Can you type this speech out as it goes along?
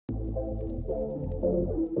Hey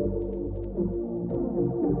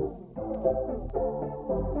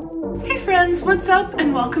friends, what's up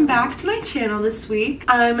and welcome back to my channel this week.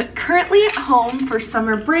 I'm currently at home for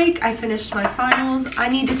summer break. I finished my finals. I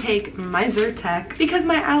need to take my Zyrtec because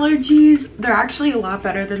my allergies, they're actually a lot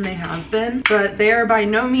better than they have been, but they are by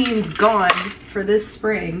no means gone for this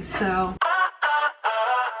spring, so.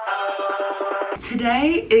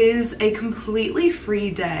 Today is a completely free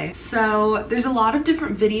day, so there's a lot of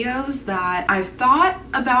different videos that I've thought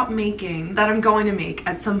about making that I'm going to make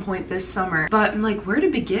at some point this summer, but I'm like, where to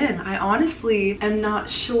begin? I honestly am not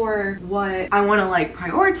sure what I want to like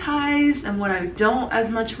prioritize and what I don't as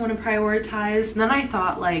much want to prioritize. And then I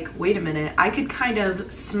thought, like, wait a minute, I could kind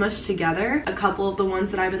of smush together a couple of the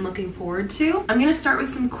ones that I've been looking forward to. I'm gonna start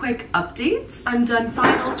with some quick updates. I'm done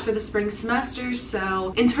finals for the spring semester,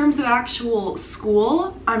 so in terms of actual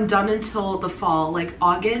school, I'm done until the fall, like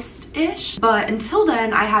August-ish. But until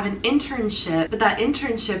then, I have an internship, but that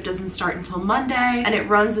internship doesn't start until Monday, and it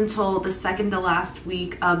runs until the second to last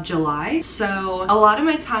week of July. So a lot of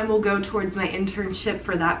my time will go towards my internship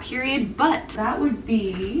for that period, but that would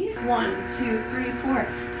be 5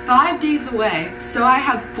 days away. So I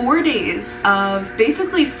have 4 days of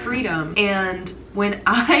basically freedom, and when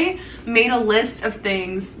I made a list of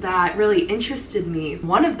things that really interested me,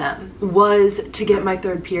 one of them was to get my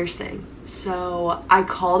third piercing. So I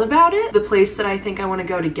called about it. The place that I think I want to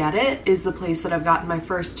go to get it is the place that I've gotten my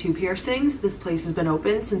first 2 piercings. This place has been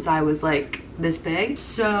open since I was like this big.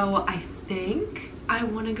 So I think I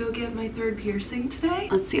want to go get my third piercing today.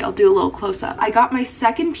 Let's see, I'll do a little close up. I got my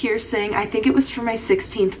second piercing, I think it was for my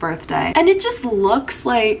 16th birthday. And it just looks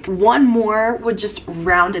like one more would just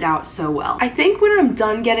round it out so well. I think when I'm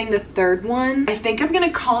done getting the third one, I think I'm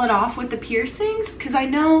gonna call it off with the piercings, because I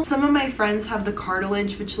know some of my friends have the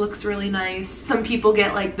cartilage, which looks really nice. Some people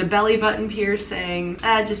get like the belly button piercing.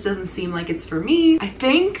 That just doesn't seem like it's for me. I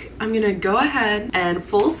think I'm gonna go ahead and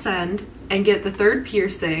full send and get the third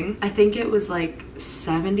piercing. I think it was like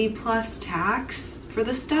 70 plus tax for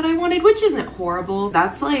the stud I wanted, which isn't horrible.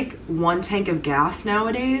 That's like 1 tank of gas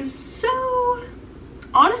nowadays. So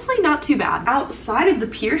honestly, not too bad. Outside of the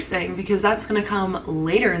piercing, because that's gonna come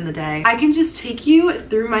later in the day, I can just take you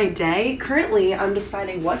through my day. Currently, I'm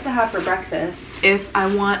deciding what to have for breakfast. If I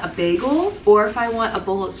want a bagel or if I want a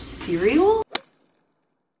bowl of cereal.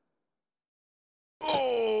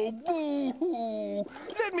 Oh, boo-hoo!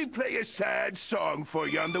 Let me play a sad song for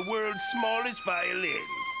you on the world's smallest violin.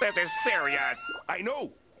 This is serious. I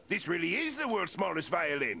know. This really is the world's smallest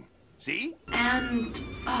violin. See? And,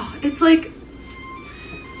 oh, it's like,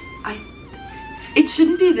 it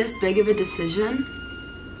shouldn't be this big of a decision,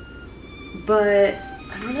 but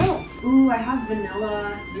I don't know. Ooh, I have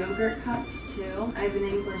vanilla yogurt cups too. I have an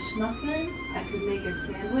English muffin. I could make a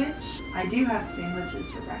sandwich. I do have sandwiches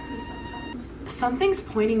for breakfast sometimes. Something's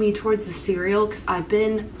pointing me towards the cereal because I've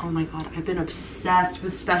been, oh my god, I've been obsessed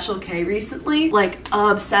with Special K recently. Like,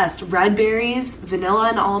 obsessed. Red berries, vanilla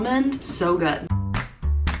and almond, so good.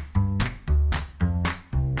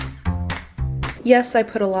 Yes, I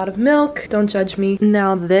put a lot of milk. Don't judge me.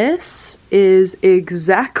 Now this is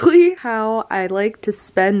exactly how I like to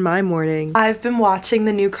spend my morning. I've been watching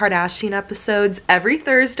the new Kardashian episodes every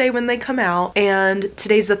Thursday when they come out, and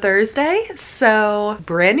today's a Thursday, so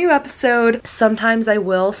brand new episode. Sometimes I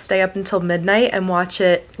will stay up until midnight and watch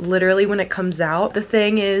it literally when it comes out. The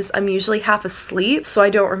thing is, I'm usually half asleep, so I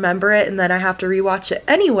don't remember it, and then I have to rewatch it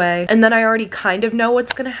anyway, and then I already kind of know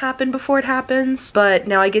what's gonna happen before it happens, but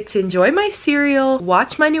now I get to enjoy my cereal,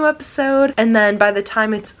 watch my new episode, and then by the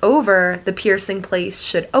time it's over, the piercing place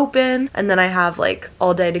should open, and then I have like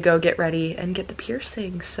all day to go get ready and get the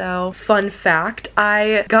piercing. So fun fact,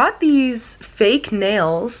 I got these fake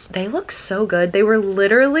nails. They look so good. They were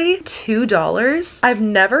literally $2. I've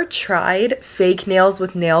never tried fake nails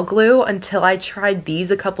with nail glue until I tried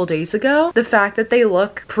these a couple days ago. The fact that they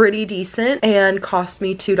look pretty decent and cost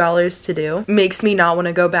me $2 to do makes me not want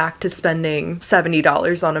to go back to spending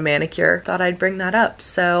 $70 on a manicure. Thought I'd bring that up.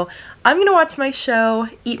 So I'm gonna watch my show,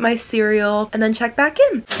 eat my cereal, and then check back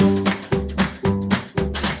in.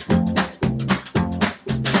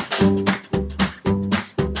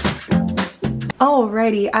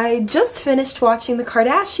 Alrighty, I just finished watching the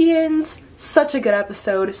Kardashians. Such a good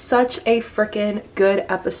episode, such a freaking good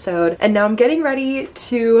episode. And now I'm getting ready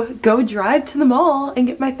to go drive to the mall and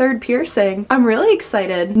get my third piercing. I'm really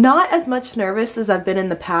excited. Not as much nervous as I've been in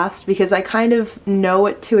the past because I kind of know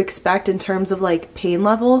what to expect in terms of like pain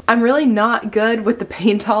level. I'm really not good with the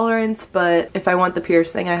pain tolerance, but if I want the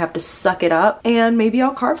piercing, I have to suck it up and maybe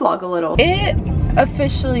I'll car vlog a little. It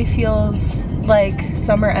officially feels like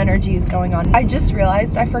summer energy is going on. I just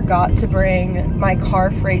realized I forgot to bring my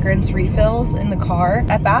car fragrance refills in the car.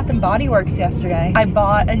 At Bath & Body Works yesterday, I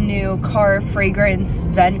bought a new car fragrance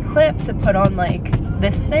vent clip to put on like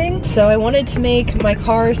this thing. So I wanted to make my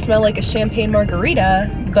car smell like a champagne margarita,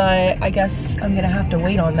 but I guess I'm gonna have to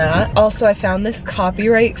wait on that. Also, I found this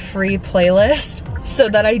copyright-free playlist so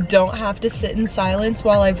that I don't have to sit in silence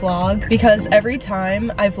while I vlog, because every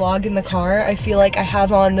time I vlog in the car, I feel like I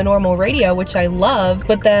have on the normal radio, which I love,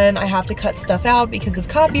 but then I have to cut stuff out because of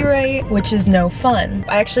copyright, which is no fun.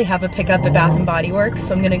 I actually have a pickup at Bath & Body Works,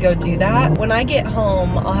 so I'm gonna go do that. When I get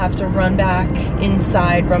home, I'll have to run back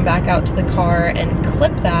inside, run back out to the car and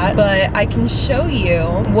clip that, but I can show you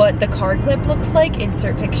what the car clip looks like.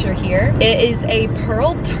 Insert picture here. It is a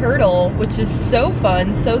pearl turtle, which is so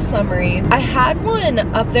fun, so summery. I had one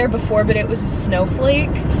up there before, but it was a snowflake,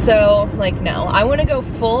 so like no, I want to go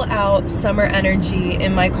full out summer energy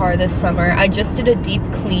in my car this summer. I just did a deep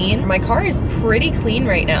clean. My car is pretty clean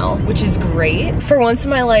right now, which is great. For once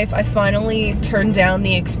in my life, I finally turned down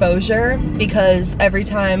the exposure, because every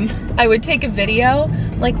time I would take a video,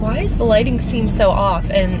 like, why does the lighting seem so off?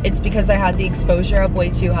 And it's because I had the exposure up way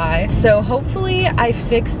too high. So hopefully I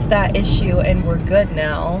fixed that issue and we're good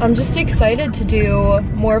now. I'm just excited to do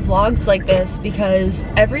more vlogs like this, because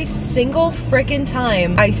every single frickin'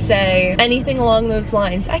 time I say anything along those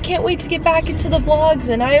lines, I can't wait to get back into the vlogs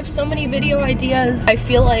and I have so many video ideas, I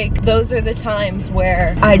feel like those are the times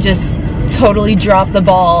where I just totally drop the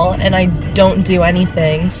ball and I don't do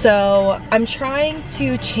anything. So I'm trying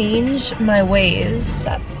to change my ways.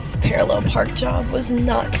 That parallel park job was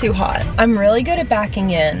not too hot. I'm really good at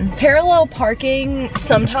backing in. Parallel parking,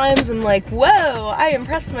 sometimes I'm like, whoa, I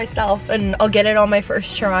impressed myself, and I'll get it on my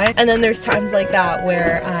first try. And then there's times like that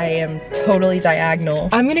where I am totally diagonal.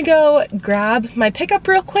 I'm gonna go grab my pickup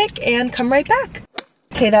real quick and come right back.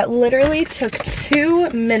 Okay, that literally took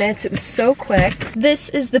 2 minutes. It was so quick. This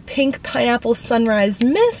is the pink pineapple sunrise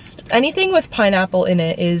mist. Anything with pineapple in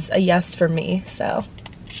it is a yes for me, so.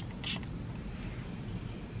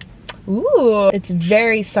 Ooh, it's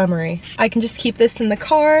very summery. I can just keep this in the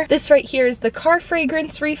car. This right here is the car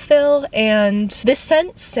fragrance refill, and this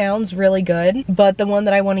scent sounds really good, but the one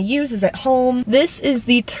that I want to use is at home. This is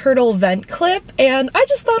the turtle vent clip, and I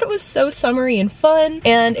just thought it was so summery and fun,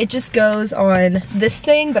 and it just goes on this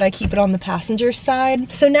thing, but I keep it on the passenger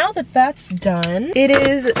side. So now that that's done, it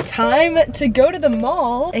is time to go to the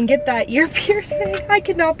mall and get that ear piercing. I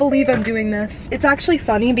cannot believe I'm doing this. It's actually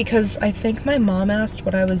funny because I think my mom asked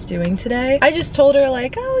what I was doing today. I just told her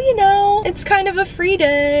like, oh, you know, it's kind of a free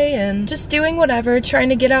day and just doing whatever, trying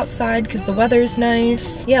to get outside because the weather's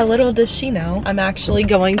nice. Yeah, little does she know, I'm actually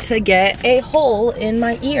going to get a hole in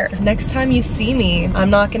my ear. Next time you see me, I'm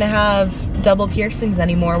not gonna have double piercings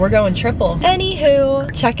anymore. We're going triple. Anywho,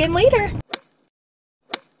 check in later.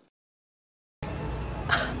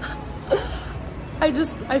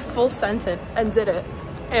 I full sent it and did it.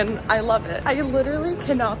 And I love it. I literally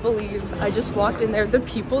cannot believe I just walked in there. The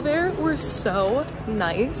people there were so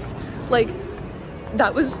nice. Like,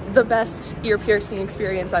 that was the best ear piercing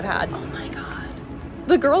experience I've had. Oh my God.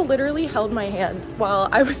 The girl literally held my hand while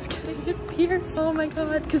I was getting it pierced. Oh my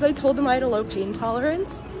God. Because I told them I had a low pain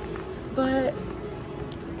tolerance. But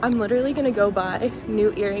I'm literally gonna go buy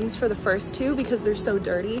new earrings for the first two because they're so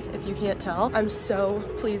dirty, if you can't tell. I'm so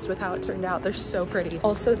pleased with how it turned out. They're so pretty.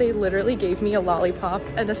 Also, they literally gave me a lollipop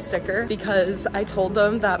and a sticker because I told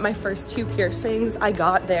them that my first two piercings I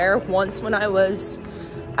got there once when I was,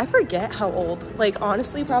 I forget how old, like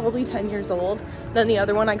honestly probably 10 years old. Then the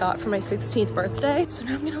other one I got for my 16th birthday. So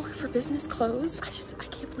now I'm gonna look for business clothes. I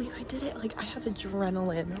can't believe I did it. Like, I have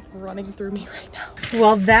adrenaline running through me right now.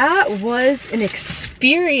 Well, that was an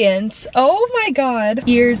experience. Oh my God.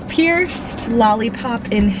 Ears pierced,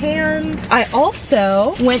 lollipop in hand. I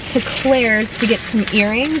also went to Claire's to get some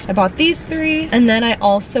earrings. I bought these three, and then I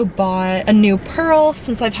also bought a new pearl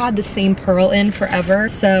since I've had the same pearl in forever.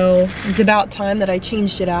 So it's about time that I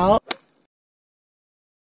changed it out.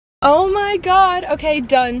 Oh my God. Okay,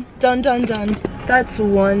 done. That's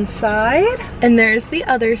one side, and there's the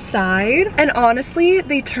other side. And honestly,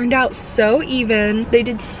 they turned out so even. They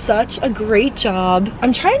did such a great job.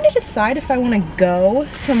 I'm trying to decide if I want to go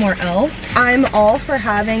somewhere else. I'm all for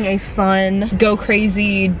having a fun, go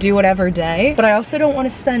crazy, do whatever day, but I also don't want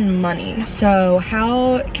to spend money. So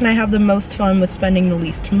how can I have the most fun with spending the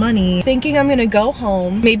least money? Thinking I'm gonna go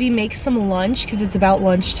home, maybe make some lunch because it's about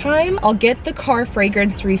lunchtime. I'll get the car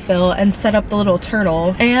fragrance refill and set up the little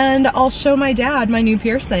turtle, and I'll show my dad my new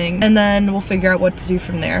piercing, and then we'll figure out what to do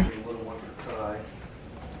from there.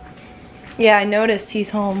 Yeah, I noticed he's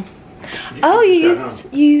home. Oh, you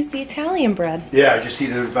used the Italian bread. Yeah, I just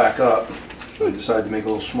heated it back up. So I decided to make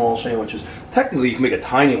little small sandwiches. Technically, you can make a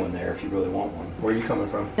tiny one there if you really want one. Where are you coming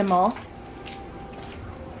from? The mall.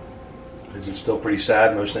 Is it still pretty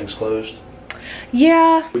sad? Most things closed?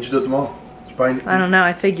 Yeah. What'd you do at the mall? Probably, I don't know.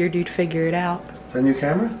 I figured you'd figure it out. is that a new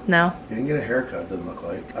camera? No. You didn't get a haircut, doesn't look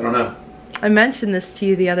like. I don't know. I mentioned this to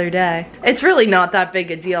you the other day. It's really not that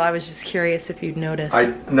big a deal. I was just curious if you'd noticed.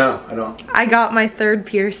 No, I don't. I got my 3rd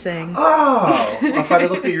piercing. Oh! If I'd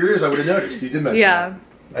have looked at your ears, I would have noticed. You did mention Yeah. that.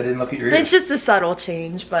 I didn't look at your ears. It's just a subtle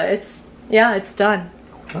change, but it's done.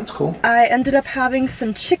 That's cool. I ended up having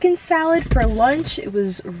some chicken salad for lunch. It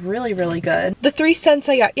was really, really good. The 3 scents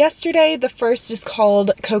I got yesterday, the first is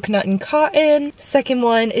called Coconut and Cotton. Second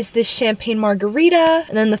one is this Champagne Margarita.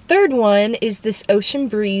 And then the third one is this Ocean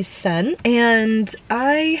Breeze scent. And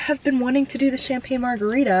I have been wanting to do the Champagne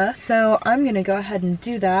Margarita, so I'm gonna go ahead and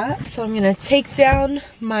do that. So I'm gonna take down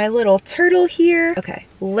my little turtle here. Okay,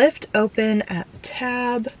 lift open at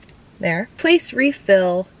tab. There. Place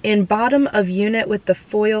refill in bottom of unit with the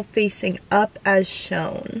foil facing up as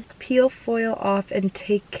shown. Peel foil off and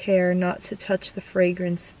take care not to touch the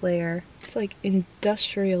fragrance layer. It's like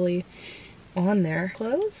industrially on there.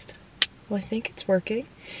 Closed? Well, I think it's working.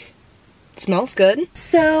 It smells good.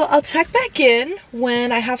 So I'll check back in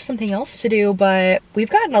when I have something else to do, but we've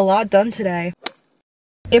gotten a lot done today.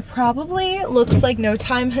 It probably looks like no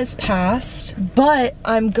time has passed, but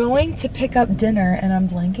I'm going to pick up dinner and I'm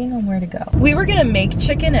blanking on where to go. We were gonna make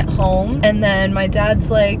chicken at home, and then my dad's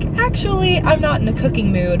like, actually, I'm not in a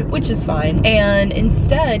cooking mood, which is fine. And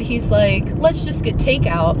instead, he's like, let's just get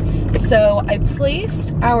takeout. So I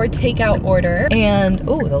placed our takeout order, and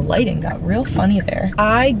oh, the lighting got real funny there.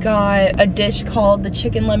 I got a dish called the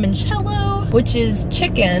chicken limoncello, which is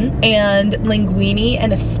chicken and linguine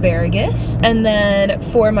and asparagus. And then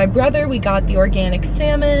for my brother, we got the organic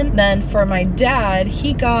salmon. Then for my dad,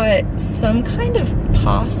 he got some kind of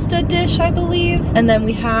pasta dish, I believe. And then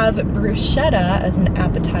we have bruschetta as an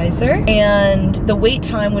appetizer. And the wait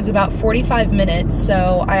time was about 45 minutes.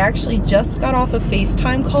 So I actually just got off a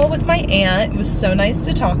FaceTime call with my aunt. It was so nice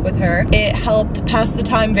to talk with her. It helped pass the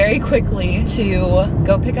time very quickly to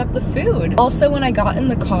go pick up the food. Also, when I got in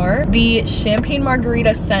the car, the Champagne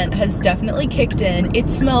Margarita scent has definitely kicked in. It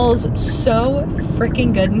smells so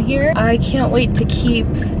freaking good in here. I can't wait to keep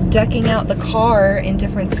decking out the car in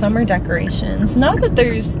different summer decorations. Not that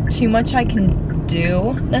there's too much I can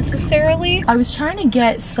do necessarily. I was trying to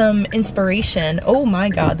get some inspiration. Oh my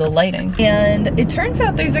god, the lighting. And it turns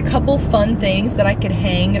out there's a couple fun things that I could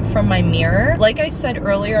hang from my mirror. Like I said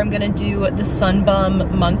earlier, I'm gonna do the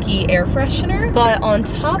Sunbum Monkey air freshener, but on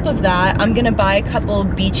top of that, I'm gonna buy a couple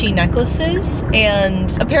beachy necklaces,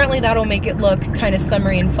 and apparently that'll make it look kind of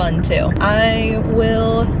summery and fun too. I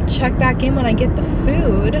will check back in when I get the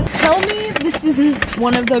food. Tell me this isn't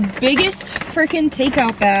one of the biggest freaking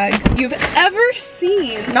takeout bags you've ever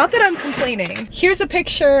seen. Not that I'm complaining. Here's a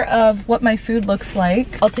picture of what my food looks like.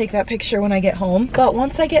 I'll take that picture when I get home. But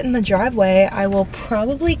once I get in the driveway, I will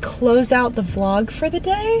probably close out the vlog for the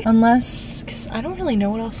day. Unless, because I don't really know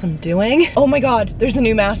what else I'm doing. Oh my god, there's a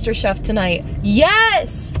new MasterChef tonight.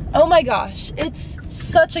 Yes! Oh my gosh, it's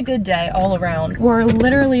such a good day all around. We're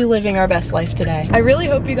literally living our best life today. I really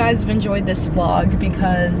hope you guys have enjoyed this vlog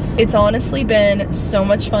because it's honestly been so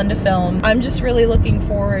much fun to film. I'm just really looking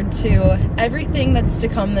forward to everything that's to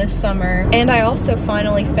come this summer. And I also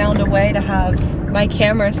finally found a way to have my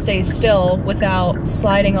camera stay still without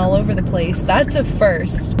sliding all over the place. That's a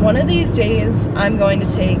first. One of these days, I'm going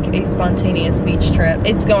to take a spontaneous beach trip.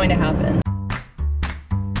 It's going to happen.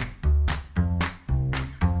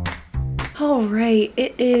 All right,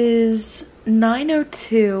 it is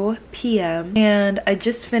 9:02 p.m. and I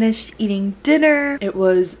just finished eating dinner. It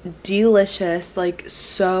was delicious, like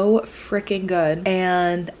so freaking good.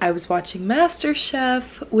 And I was watching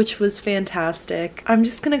MasterChef, which was fantastic. I'm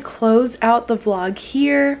just gonna close out the vlog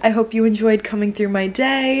here. I hope you enjoyed coming through my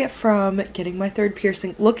day from getting my 3rd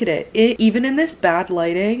piercing. Look at it. Even in this bad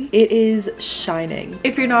lighting, it is shining.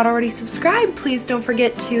 If you're not already subscribed, please don't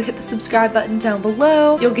forget to hit the subscribe button down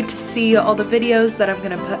below. You'll get to see all the videos that I'm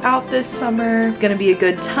gonna put out this summer. It's gonna be a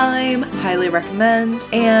good time. Highly recommend.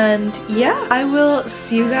 And yeah, I will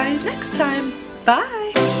see you guys next time.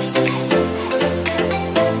 Bye.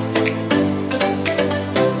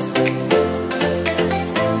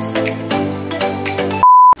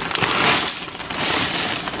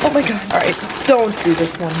 Oh my god. Alright, don't do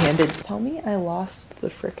this one-handed. Tell me I lost the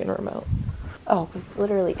frickin' remote. Oh, it's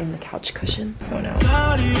literally in the couch cushion. Oh no.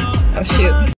 Oh shoot.